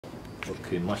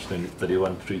Okay, March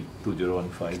 31,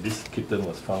 2015. This kitten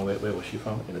was found, where was she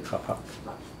found? In the car park.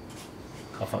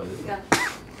 Car park, is it? Yeah.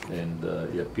 And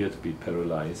it appeared to be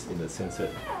paralyzed in the sense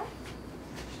that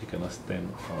she cannot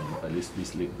stand on at least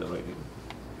this leg, the right leg.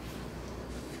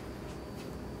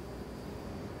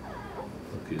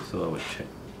 Okay, so I will check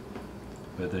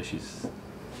whether she's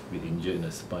been injured in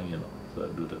the spine or not. So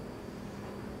I'll do the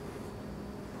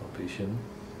palpation.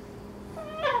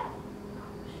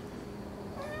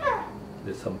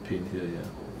 There's some pain here, yeah.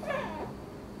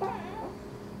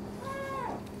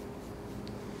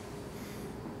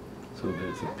 So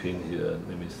there's a pain here.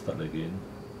 Let me start again.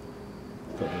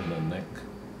 Start on the neck.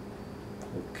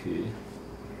 Okay.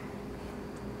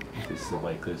 This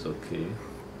cervical is okay.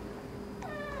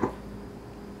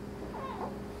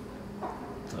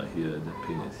 Here, the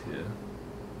pain is here.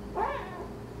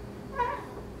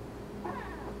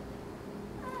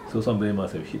 So somebody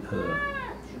must have hit her.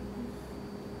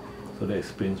 So that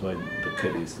explains why the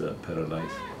cat is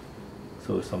paralyzed.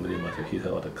 So somebody must have hit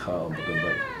her on the car or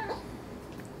motorbike.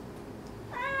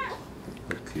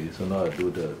 Okay, so now I do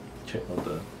the check on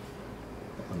the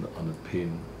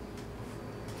pain.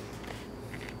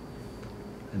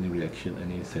 Any reaction,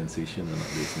 any sensation or not?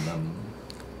 There's none.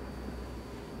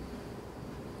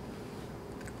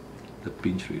 The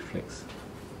pinch reflex.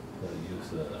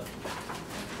 Use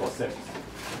forceps.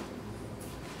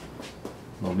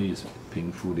 Normally it's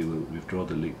painful, they will withdraw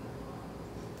the leg.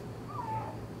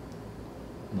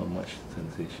 Not much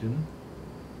sensation.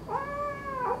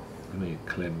 Give me a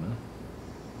clamp.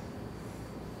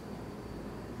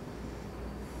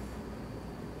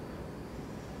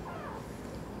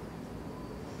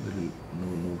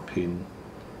 No pain.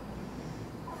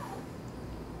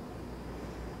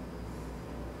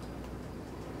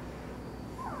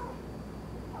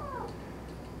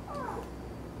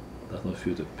 Does not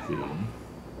feel the pain.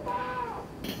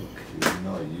 Okay,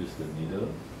 now I use the needle.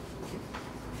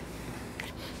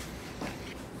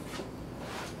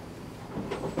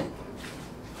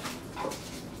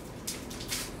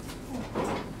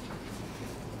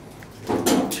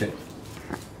 Check.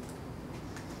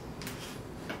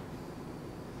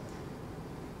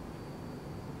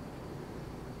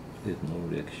 There's no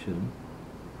reaction.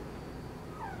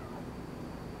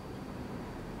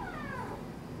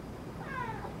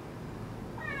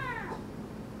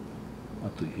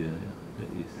 Up to here, yeah,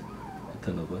 there is.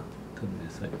 Turn over, turn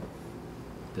this side,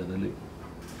 the other leg.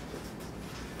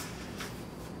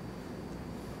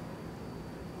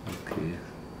 Okay.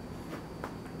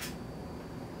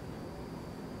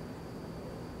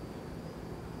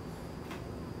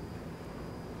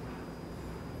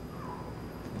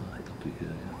 Up to here,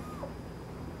 yeah.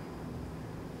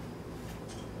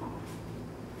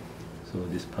 So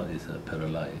this part is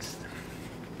paralyzed.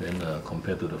 Then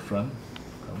compared to the front,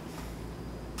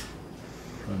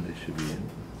 they should be in.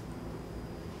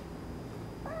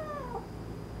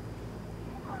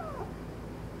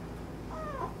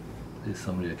 There's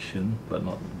some reaction, but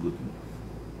not good.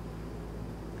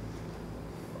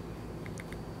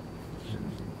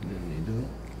 The needle.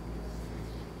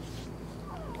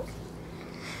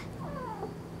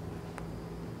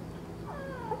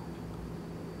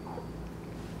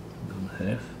 Don't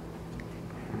have.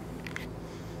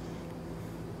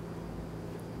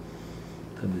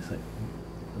 Turn this side.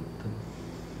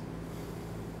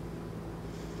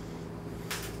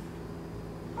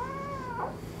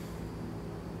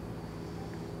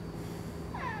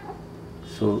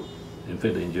 So, in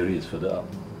fact, the injury is further up.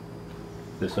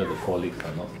 That's why the forelegs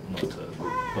are not good.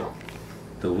 But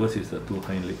the worst is the two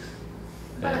hind legs.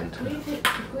 But And could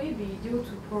it be due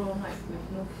to prolonged night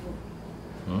with no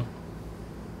food?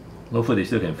 No food, they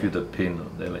still can feel the pain.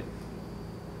 They're like,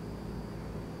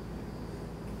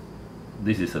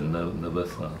 this is a nerve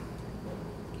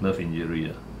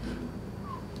injury.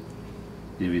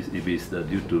 If it's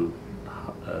due to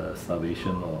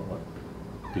starvation or what,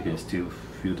 they can still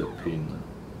feel the pain.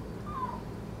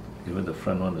 Even the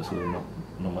front one also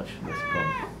not much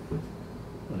response.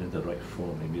 Only the right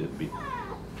foot maybe a bit.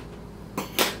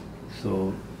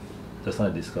 So just now I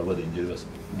discovered the injury was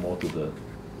more to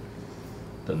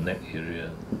the neck area.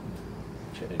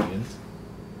 Check again.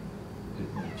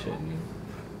 Check again.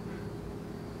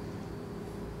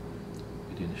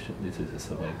 This is the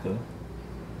cervical.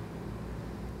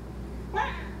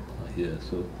 Here,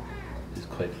 so it's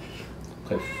quite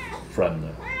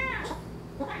front.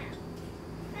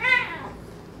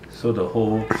 So the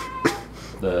whole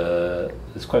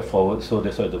it's quite forward, so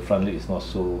that's why the front leg is not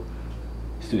so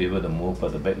still able to move,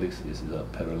 but the back leg is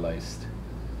paralyzed.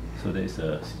 So that is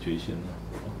the situation.